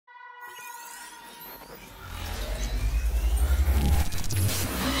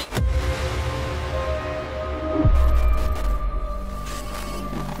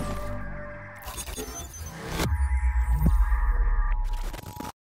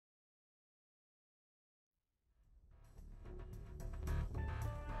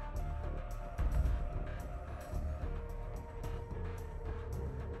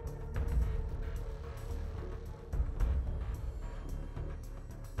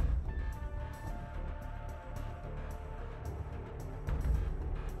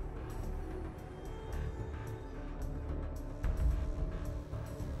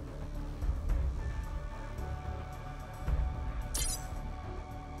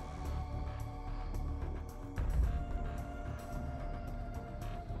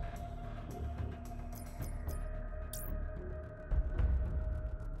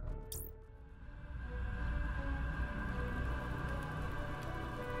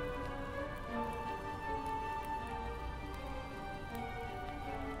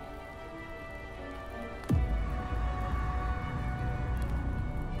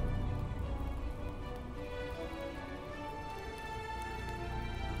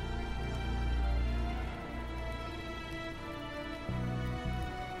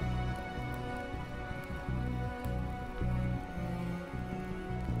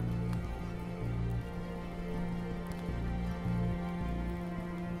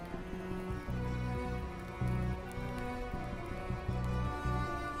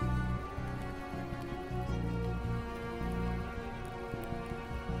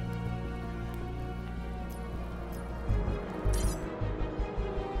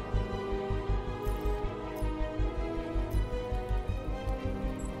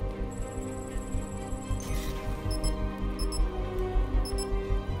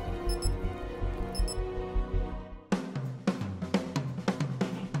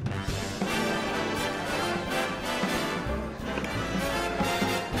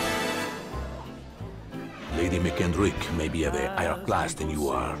McKendrick may be of a higher class than you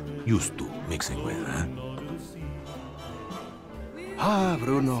are used to mixing with, huh? Ah,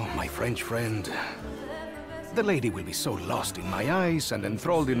 Bruno, my French friend. The lady will be so lost in my eyes and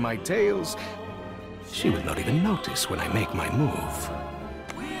enthralled in my tales, she will not even notice when I make my move.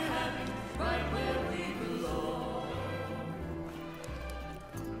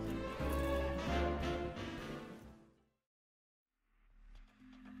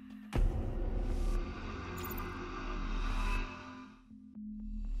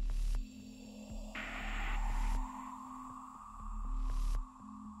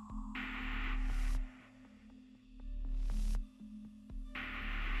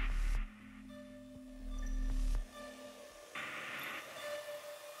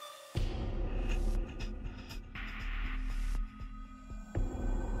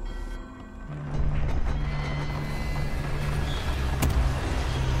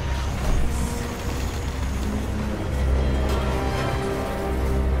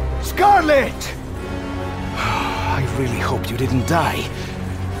 Scarlet! I really hope you didn't die.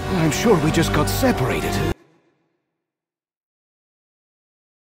 I'm sure we just got separated.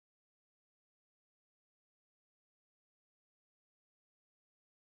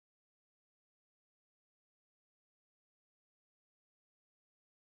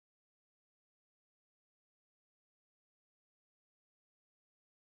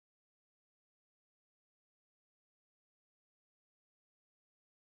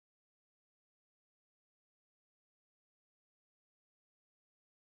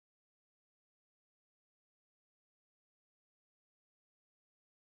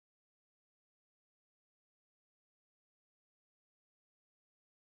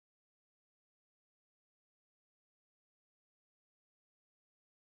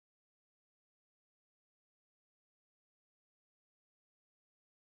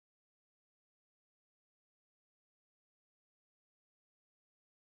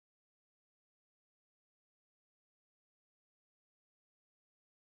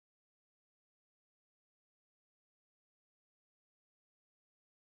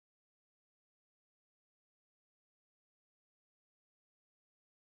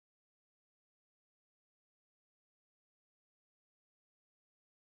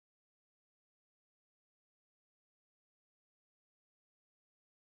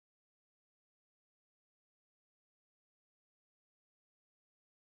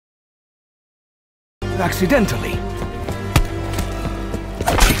 Accidentally.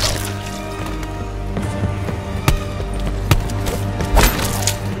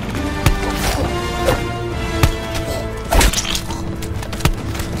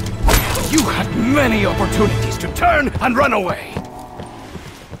 You had many opportunities to turn and run away.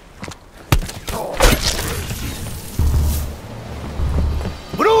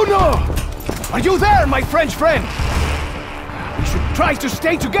 Bruno! Are you there, my French friend? We should try to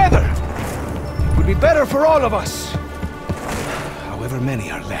stay together. It would be better for all of us. However many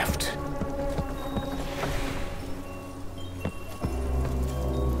are left.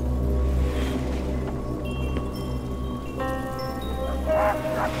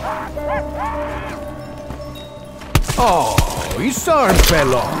 Oh, his arm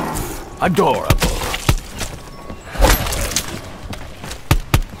fell off. Adorable.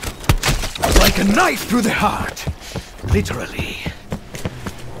 Like a knife through the heart. Literally.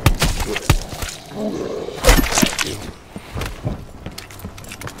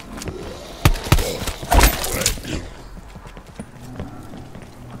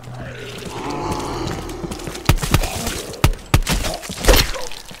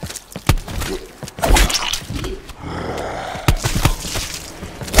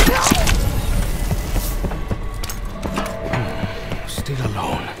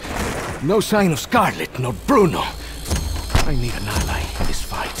 No sign of Scarlet, nor Bruno. I need an ally in this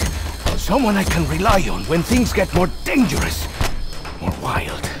fight. Someone I can rely on when things get more dangerous, more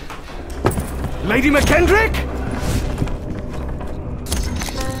wild. Lady McKendrick?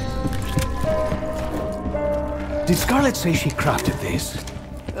 Did Scarlet say she crafted this?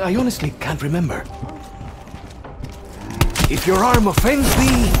 I honestly can't remember. If your arm offends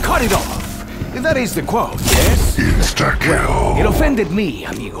thee, cut it off. That is the quote, yes? Insta-kill. Well, it offended me,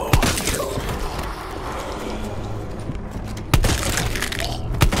 amigo.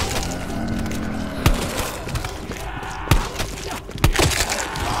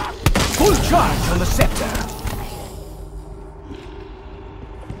 Full charge on the scepter.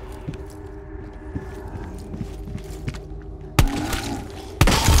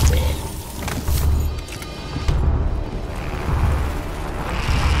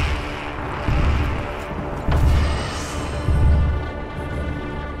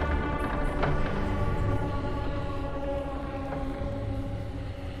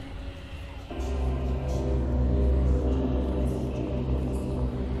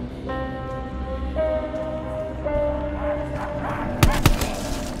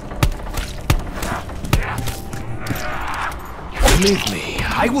 Believe me,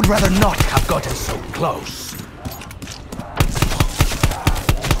 I would rather not have gotten so close.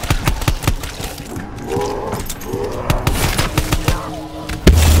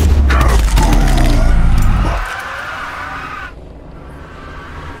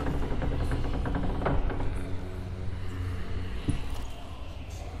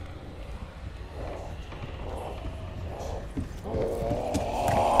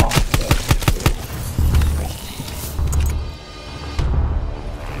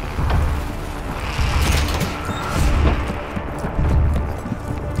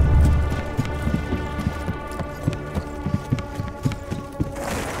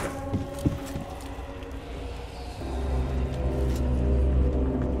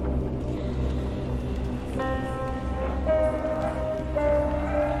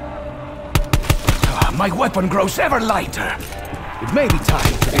 My weapon grows ever lighter. It may be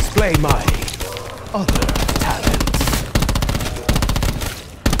time to display my other talents.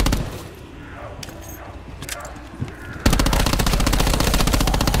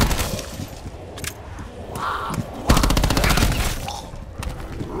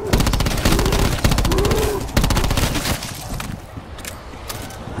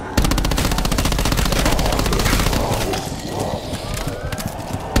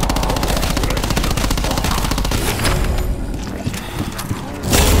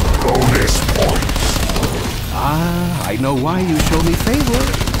 I know why you show me favor.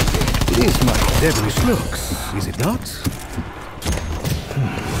 It is my devilish looks, is it not?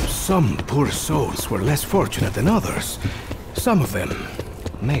 Some poor souls were less fortunate than others. Some of them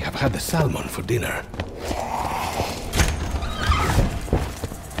may have had the salmon for dinner.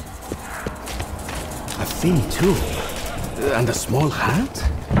 A thin tube. And a small hat?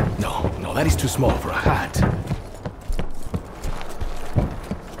 No, that is too small for a hat.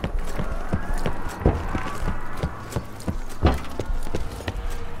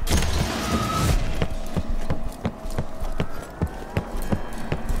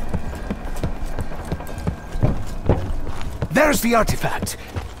 There's the artifact.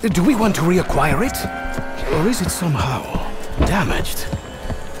 Do we want to reacquire it? Or is it somehow damaged?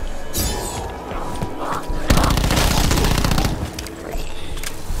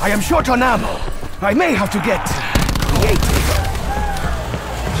 I am short on ammo. I may have to get creative.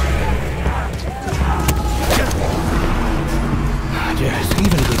 Yes,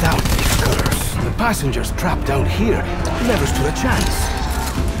 even without this curse, the passengers trapped down here never stood a chance.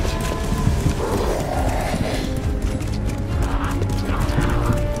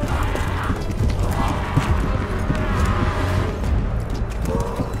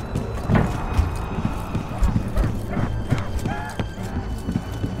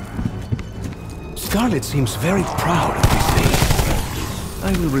 Scarlet seems very proud of this thing.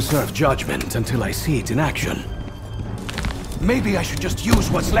 I will reserve judgment until I see it in action. Maybe I should just use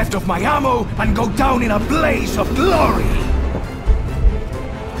what's left of my ammo and go down in a blaze of glory!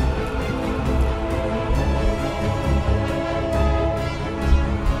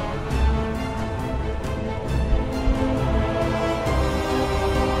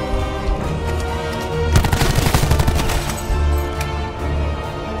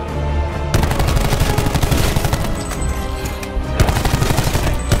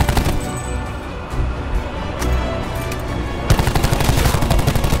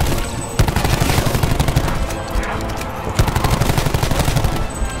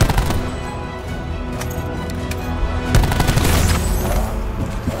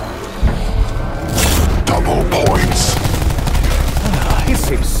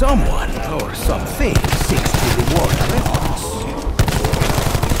 Someone, or something, seeks to reward our efforts.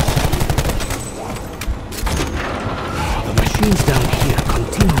 The machines down here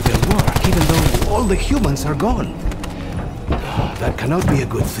continue their work, even though all the humans are gone. That cannot be a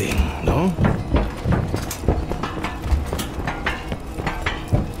good thing, no?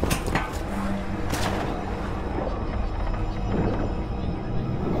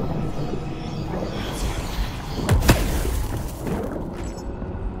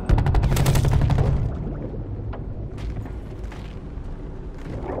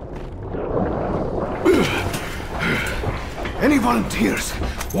 Any volunteers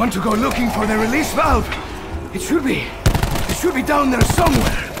want to go looking for the release valve? It should be down there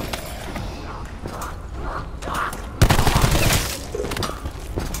somewhere.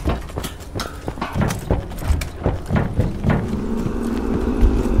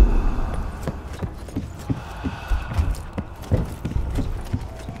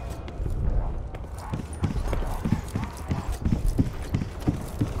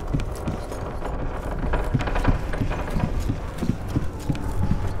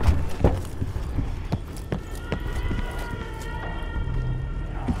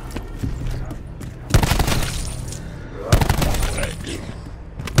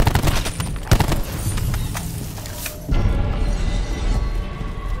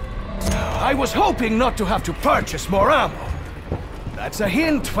 I was hoping not to have to purchase more ammo. That's a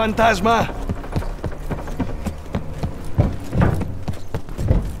hint, Phantasma.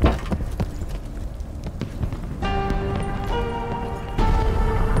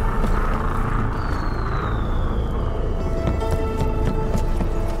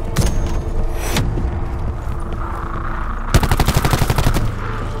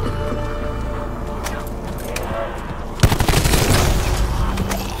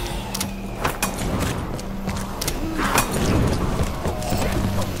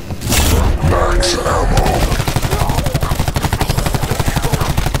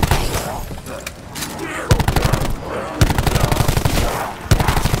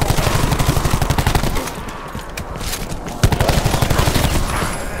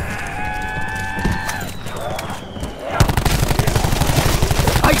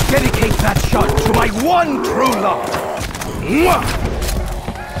 Dedicate that shot to my one true love. Mwah!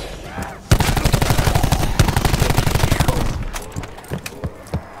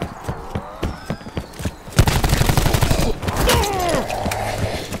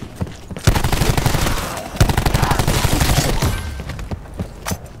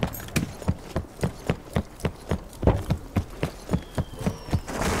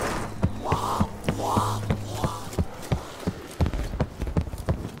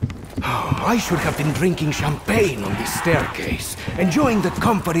 I should have been drinking champagne on this staircase, enjoying the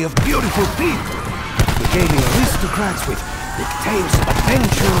company of beautiful people, regaling aristocrats with tales of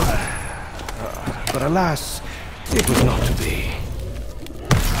adventure. But alas, it was not to be.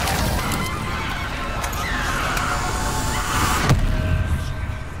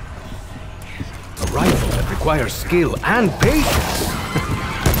 A rifle that requires skill and patience.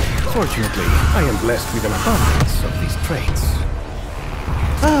 Fortunately, I am blessed with an abundance of these traits.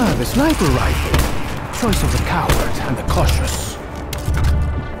 Ah, the sniper rifle. Choice of the coward and the cautious.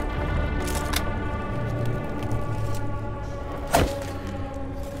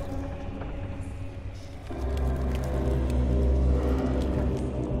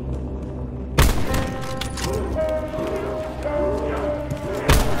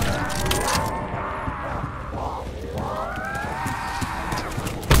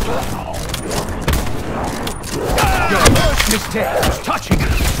 Your first mistake was touching it.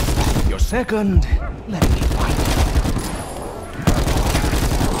 Your second, let me fight.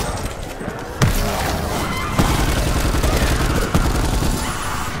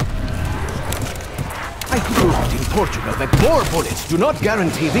 I proved in Portugal that more bullets do not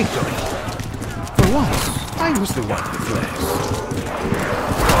guarantee victory. For once, I was the one with less.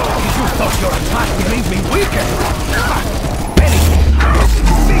 If you thought your attack would leave me weakened, anything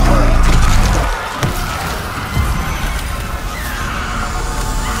is victory.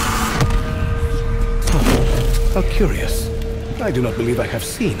 How curious. I do not believe I have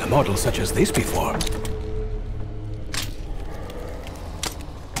seen a model such as this before.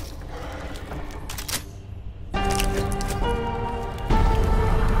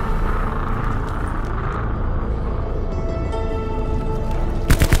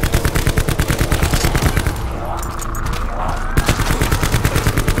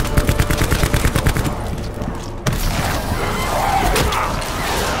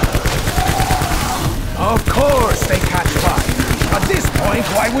 Of course they catch fire. At this point,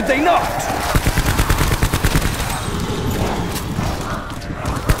 why would they not?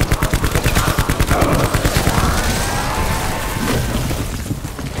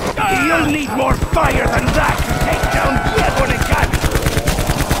 You'll need more fire than that to take down Burnie.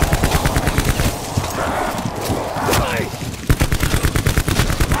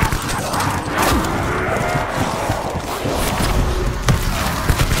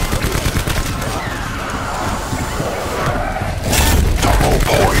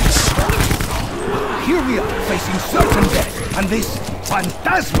 Here we are, facing certain death, and this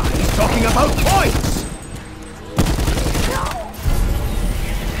Phantasma is talking about points!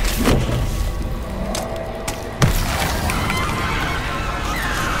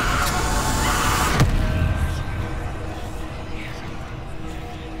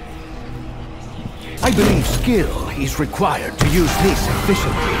 I believe skill is required to use this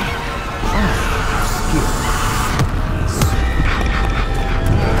efficiently. I have skill.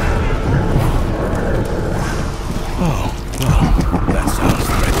 Oh, well, that sounds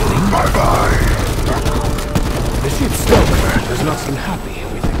threatening. Bye-bye! The ship's stoker does not seem happy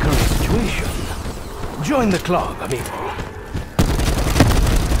with the current situation. Join the club, amigo.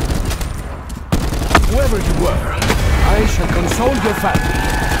 Whoever you were, I shall console your family.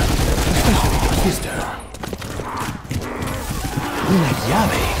 Especially your sister. Una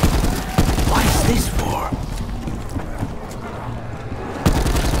llave? What is this for?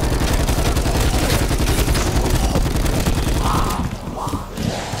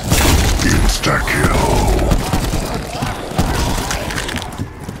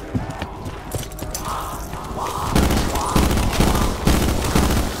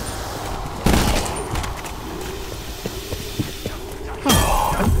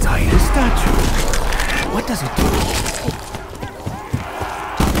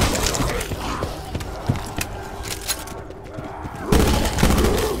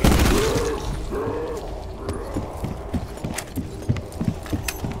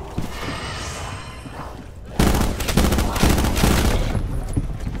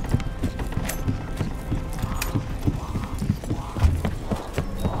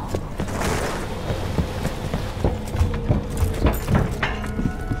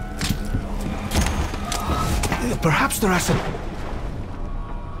 monster has a...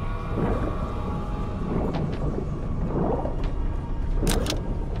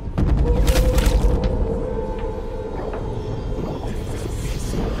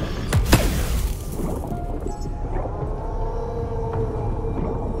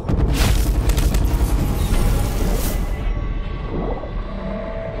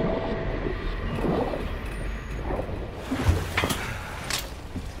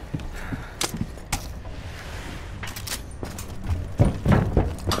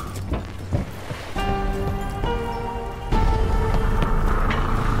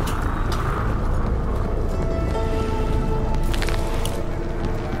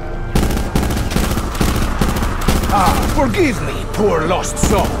 Forgive me, poor lost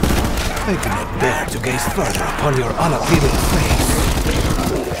soul. I cannot bear to gaze further upon your unappealing face.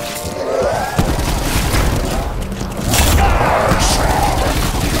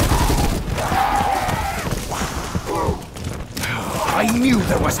 I knew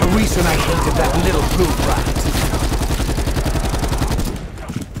there was a reason I hated that little blue brat.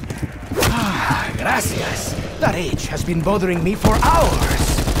 Ah, gracias. That age has been bothering me for hours.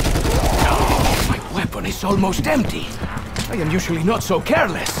 Oh, my weapon is almost empty. I am usually not so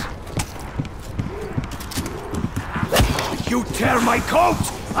careless. You tear my coat!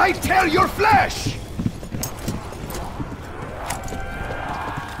 I tear your flesh!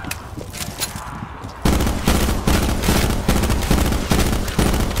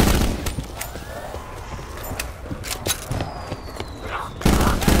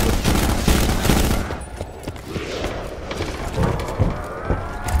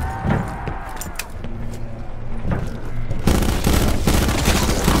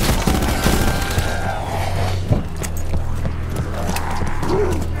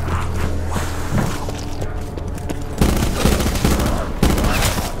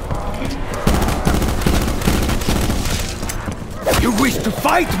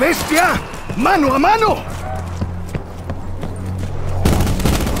 Fight, bestia! Mano a mano!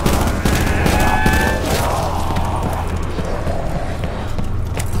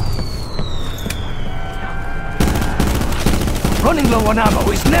 Running low on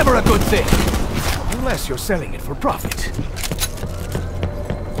ammo is never a good thing. Unless you're selling it for profit.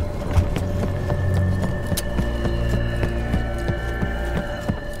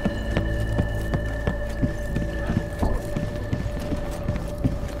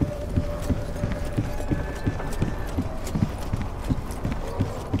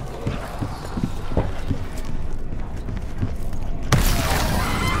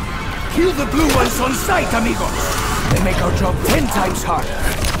 Kill the blue ones on sight, amigos! They make our job 10 times harder.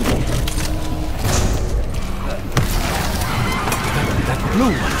 That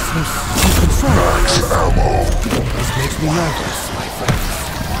blue one seems unconcerned. This makes me nervous, my friends.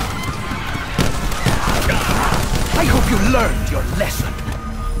 I hope you learned your lesson.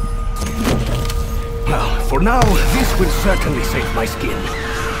 Well, for now, this will certainly save my skin.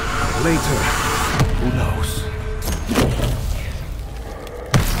 Later, who knows?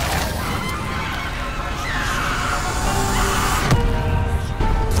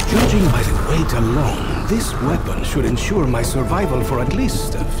 Judging by the weight alone, this weapon should ensure my survival for at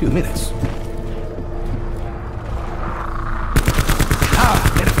least a few minutes. Ah,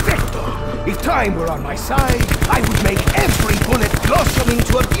 perfecto! If time were on my side, I would make every bullet blossom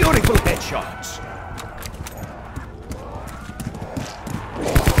into a beautiful headshot.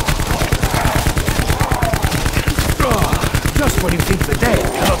 Just when you think the dead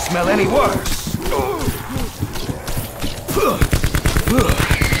cannot smell any worse.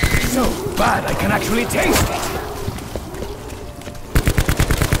 So bad I can actually taste it.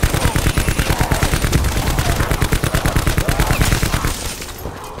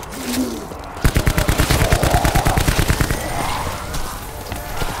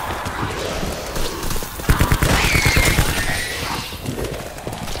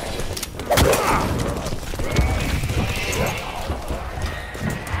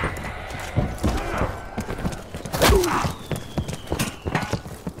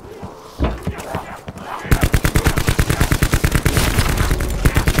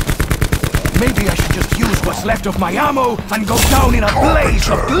 Maybe I should just use what's left of my ammo and go down in a blaze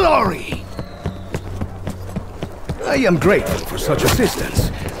of glory! I am grateful for such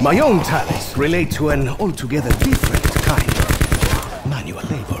assistance. My own talents relate to an altogether different kind of manual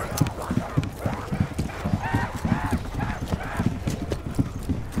labor.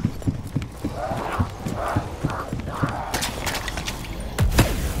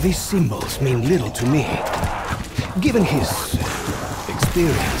 These symbols mean little to me. Given his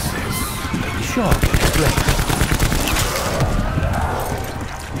experiences, maybe Shaw can explain.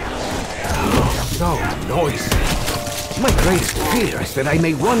 So noisy. My greatest fear is that I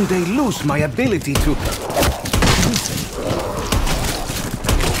may one day lose my ability to...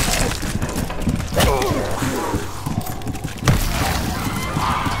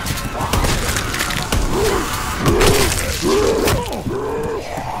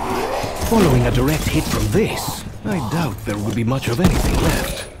 Following a direct hit from this, I doubt there would be much of anything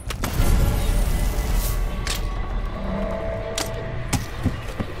left.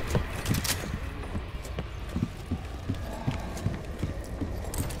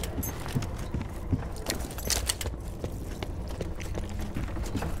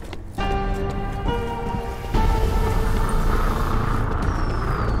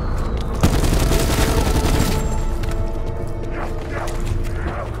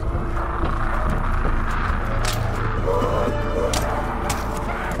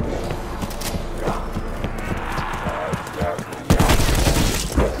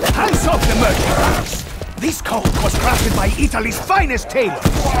 This coat was crafted by Italy's finest tailors.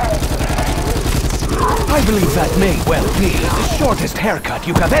 I believe that may well be the shortest haircut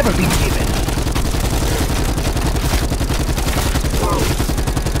you have ever been given.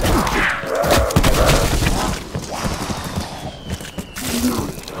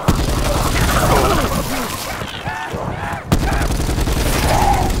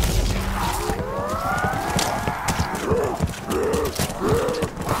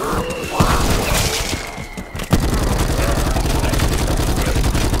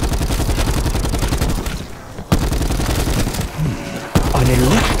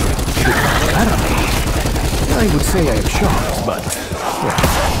 I would say I am shocked, but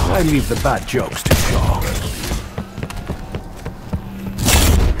well, I leave the bad jokes to Shaw.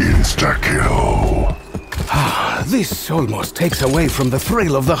 Insta-kill. Ah, this almost takes away from the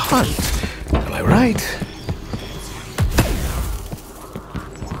thrill of the hunt. Am I right?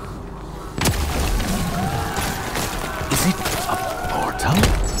 Is it a portal?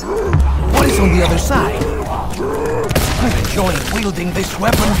 What is on the other side? I'm enjoying wielding this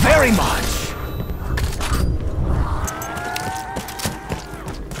weapon very much.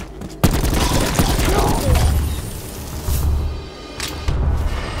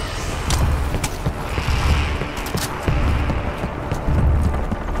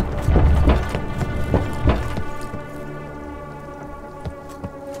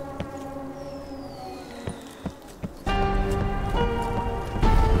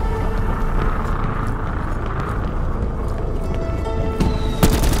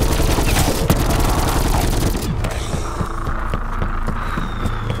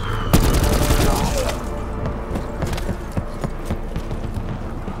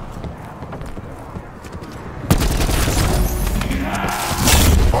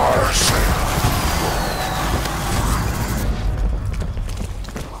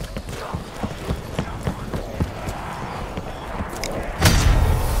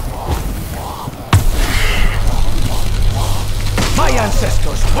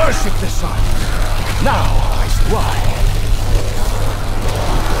 Ancestors worship the sun. Now I see why.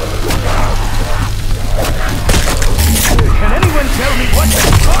 Can anyone tell me what the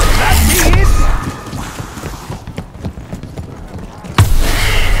fuck that is?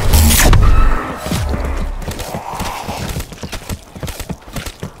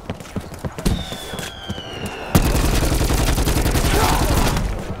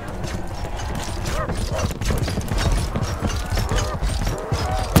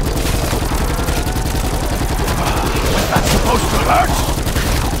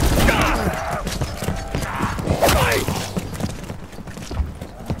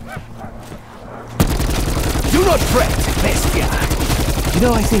 Do not fret, Bestia. You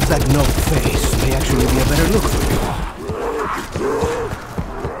know, I think that no face may actually be a better look for you.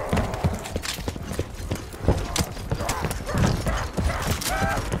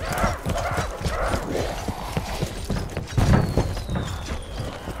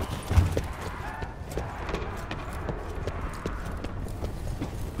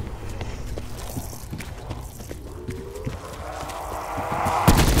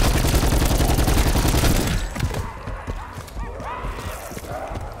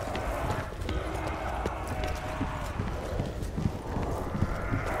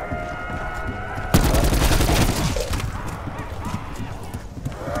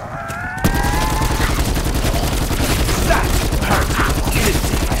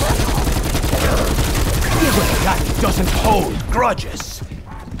 Doesn't hold grudges.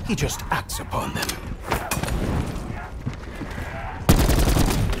 He just acts upon them.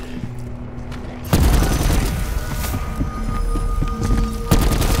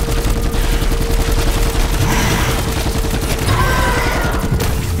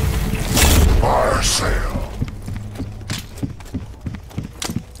 Fire sale.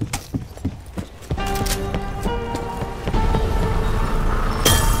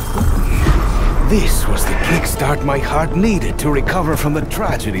 This was the kickstart my heart needed to recover from the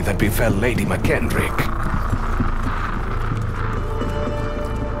tragedy that befell Lady McKendrick.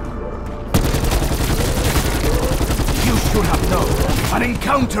 You should have known. An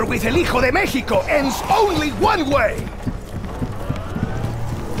encounter with El Hijo de Mexico ends only one way!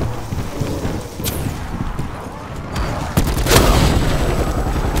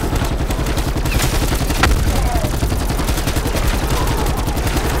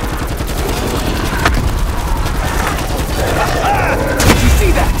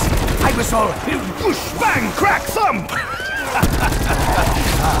 Whoosh, bang, crack, thump!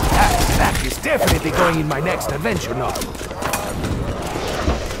 That is definitely going in my next adventure novel.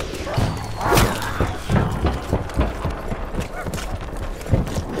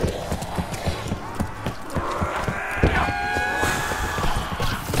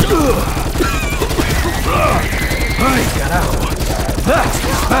 Ay, carajo. That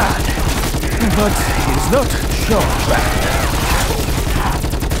is bad. But it's not so bad.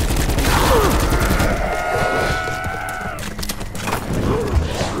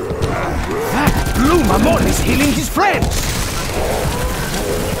 Blue Mamon is healing his friends!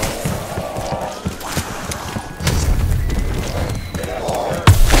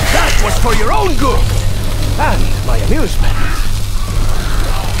 That was for your own good! And my amusement.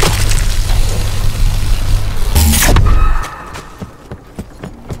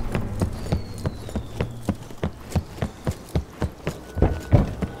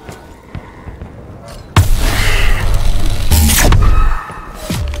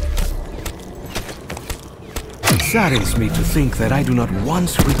 It saddens me to think that I do not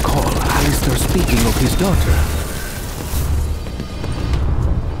once recall Alistair speaking of his daughter.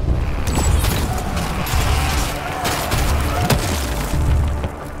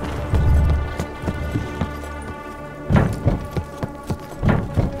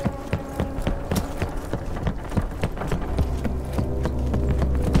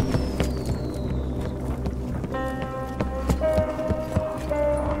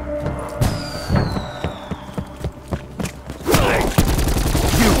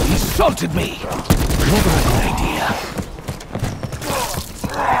 Insulted me! Never a good idea.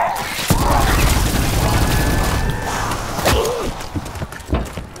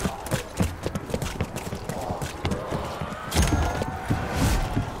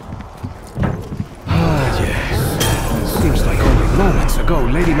 Ah, yes. Seems like only moments ago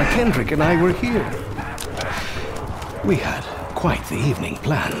Lady McKendrick and I were here. We had quite the evening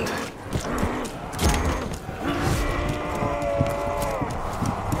planned.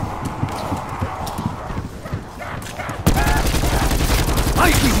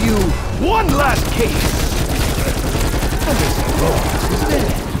 One last case! And this romance is dead.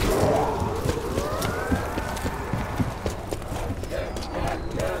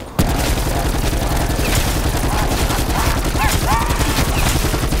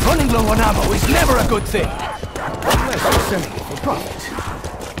 Running low on ammo is never a good thing. Unless you're selling it for profit.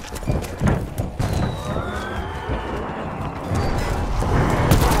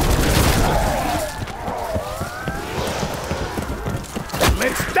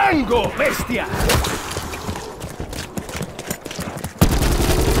 ¡Tango, bestia!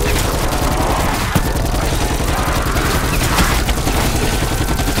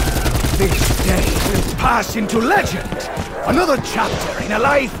 This day will pass into legend. Another chapter in a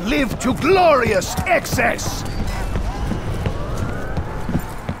life lived to glorious excess.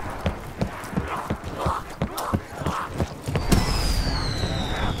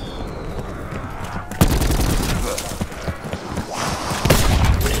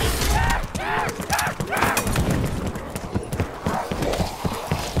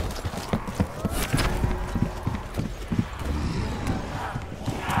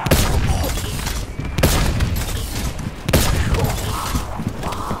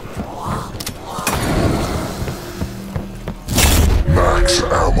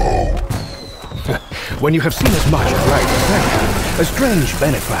 When you have seen as much as right as I have, a strange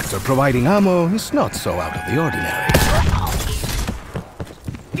benefactor providing ammo is not so out of the ordinary.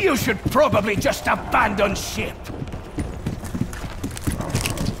 You should probably just abandon ship.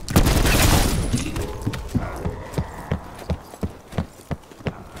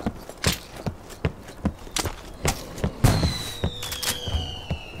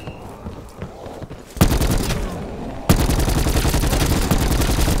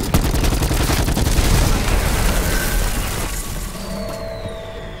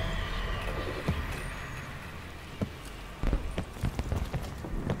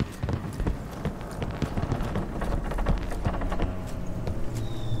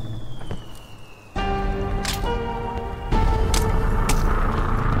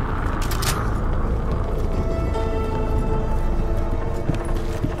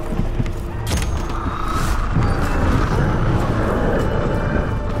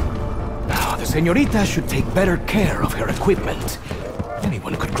 Señorita should take better care of her equipment.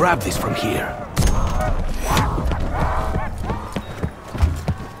 Anyone could grab this from here.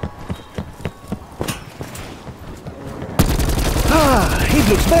 Ah, it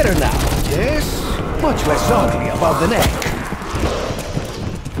looks better now. Yes, much less ugly above the neck.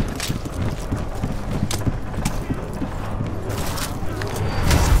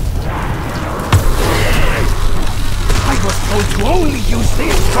 I was told to only use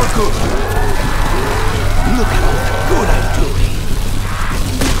this for good. Look at all the good I'm doing.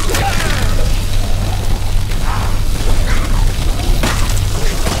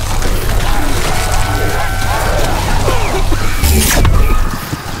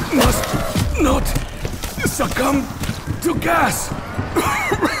 Must not succumb to gas.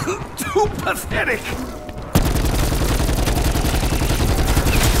 Too pathetic.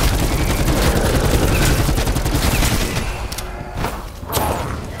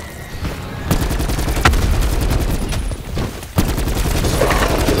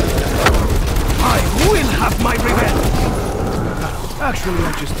 I will have my revenge. Actually,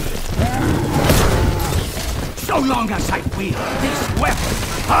 I just did. So long as I wield this weapon,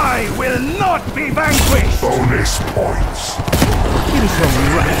 I will not be vanquished! Bonus points. It is only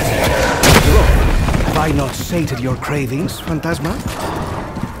right. After all, have I not sated your cravings, Phantasma?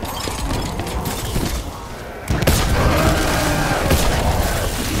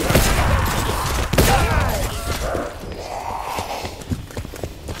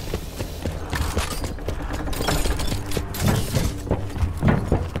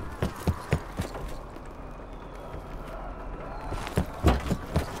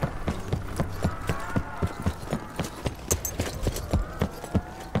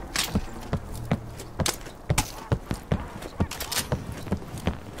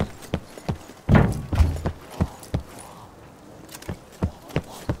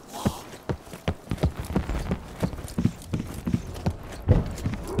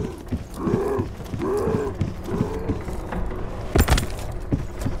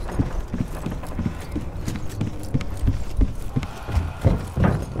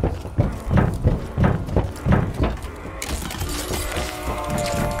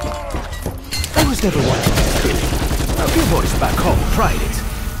 Never wanted to kill him. A few boys back home tried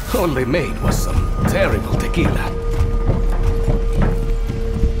it. All they made was some terrible tequila.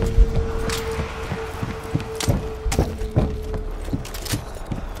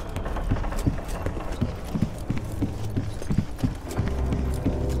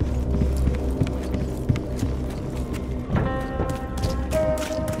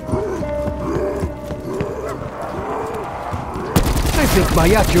 I think my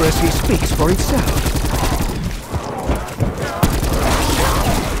accuracy speaks for itself.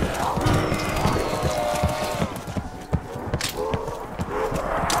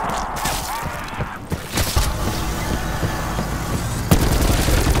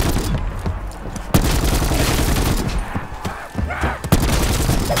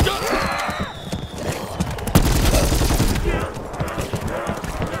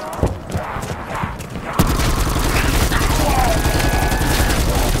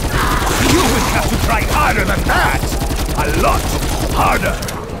 Harder than that! A lot harder!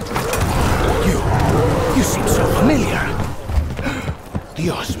 You seem so familiar.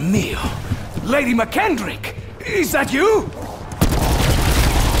 Dios mío. Lady McKendrick! Is that you?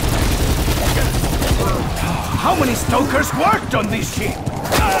 How many stokers worked on this ship?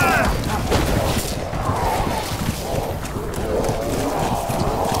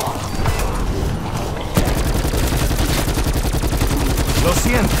 Lo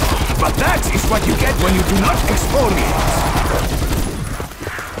siento. But that is what you get when you do not exfoliate.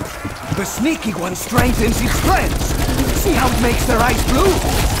 The sneaky one strengthens its friends. See how it makes their eyes blue?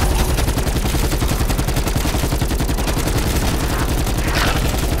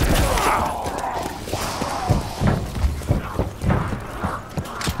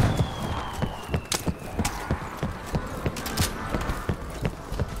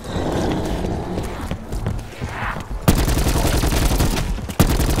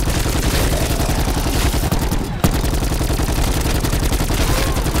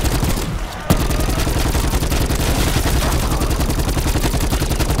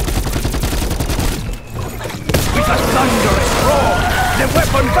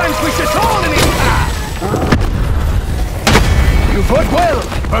 Vanquishes all in its path! You fought well,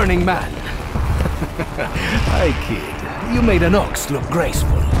 Burning Man. Hi, kid. You made an ox look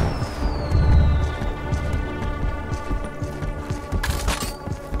graceful.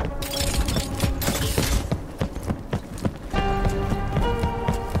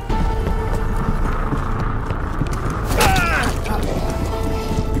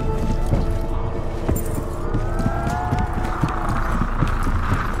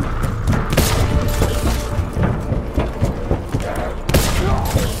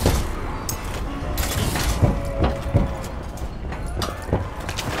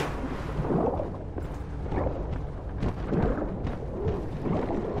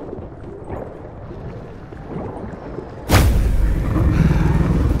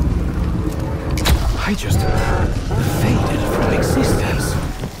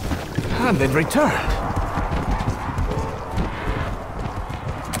 and then returned.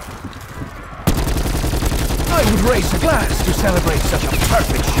 I would raise a glass to celebrate such a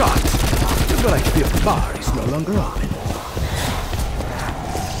perfect shot, but I fear the bar is no longer open.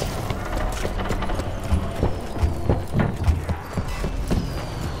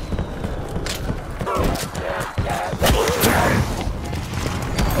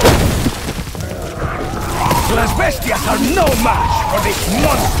 Las bestias are no match for this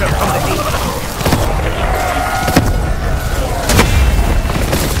monster from the deep.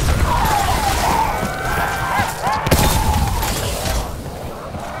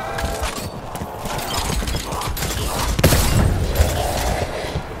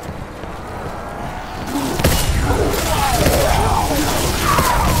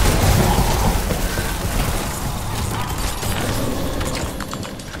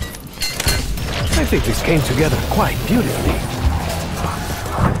 I think this came together quite beautifully.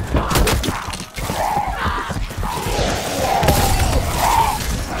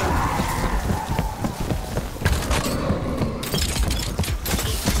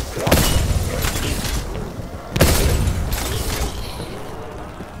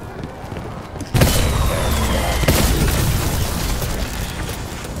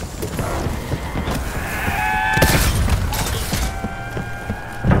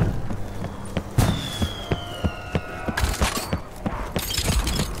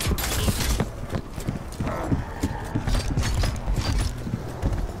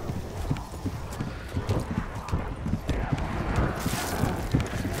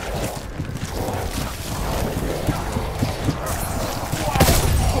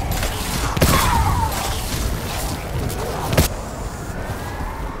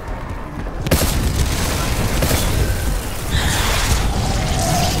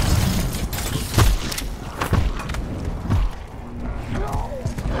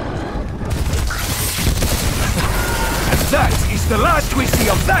 The last we see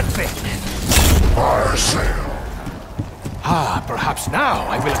of that thing! Ah, perhaps now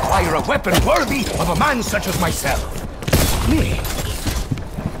I will acquire a weapon worthy of a man such as myself. Me?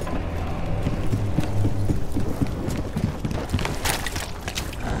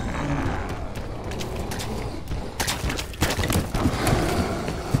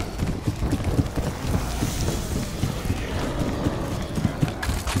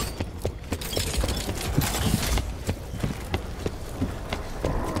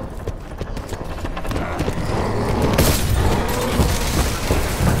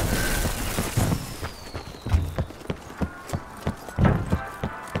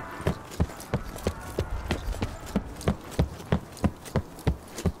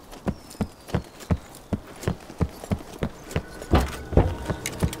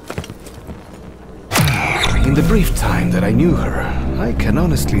 In the brief time that I knew her, I can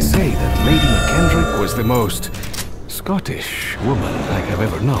honestly say that Lady McKendrick was the most Scottish woman I have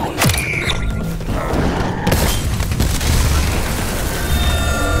ever known.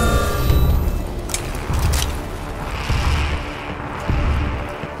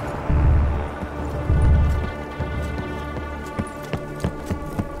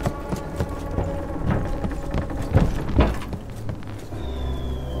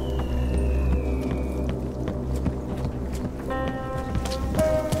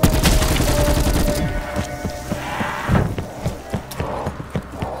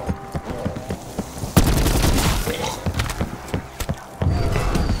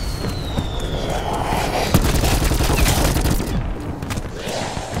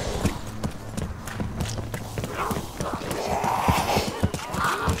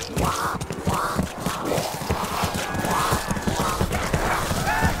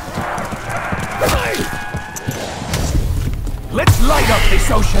 Let's light up this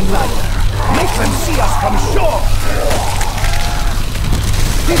ocean liner. Make them see us from shore.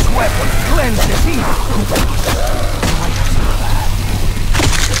 This weapon cleanses evil.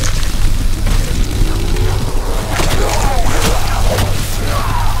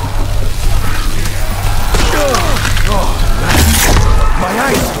 My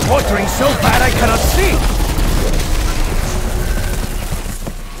eyes are watering so bad I cannot see.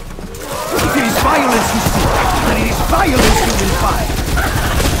 If it is violence you seek, then it is violence you will find.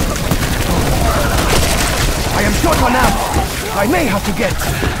 I am short on ammo. I may have to get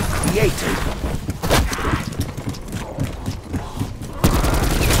creative.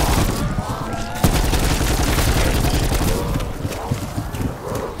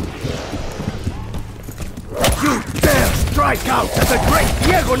 You dare strike out at the great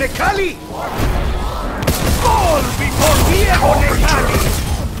Diego Necali! Fall before Diego Necali!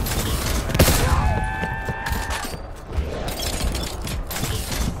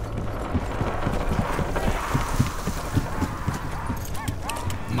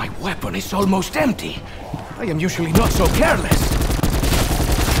 weapon is almost empty. I am usually not so careless.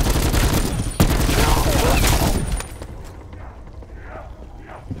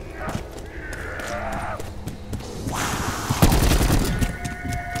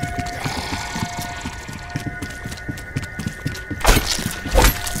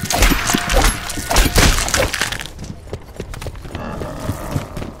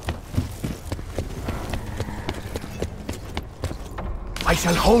 I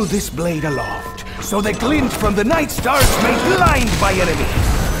shall hold this blade aloft, so the glint from the night stars may blind my enemies.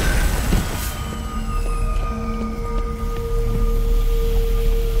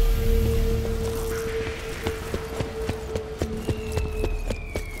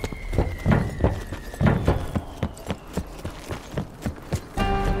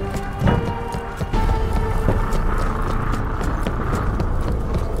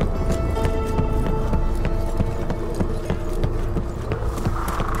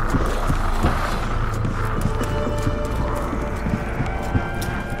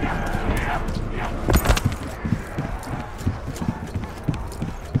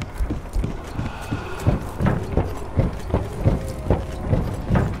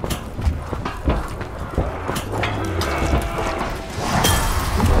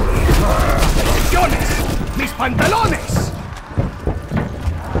 ¡Pantalones!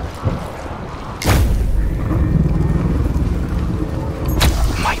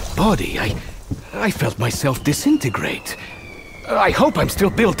 My body, I felt myself disintegrate. I hope I'm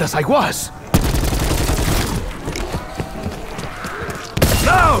still built as I was.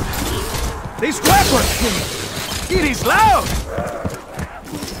 Loud! This weapon! It is loud!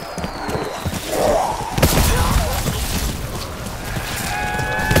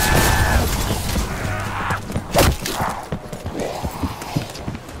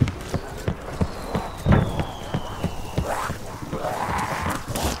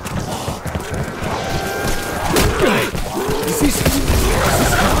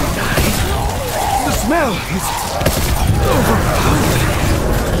 Smell is overpowering.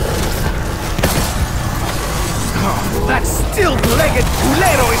 Oh, that stilt-legged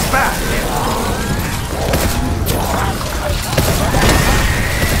culero is back!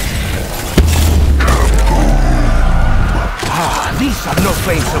 Ah, these are no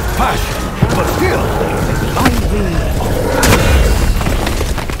flames of passion, but still, lively.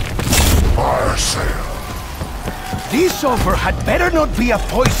 This offer had better not be a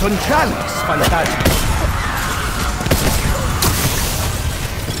poison chalice, Phantasm.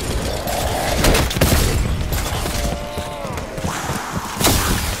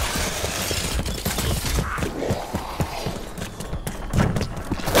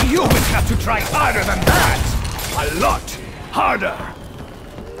 You will have to try harder than that! A lot harder!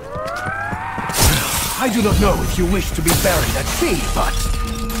 I do not know if you wish to be buried at sea, but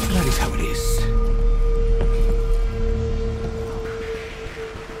that is how it is.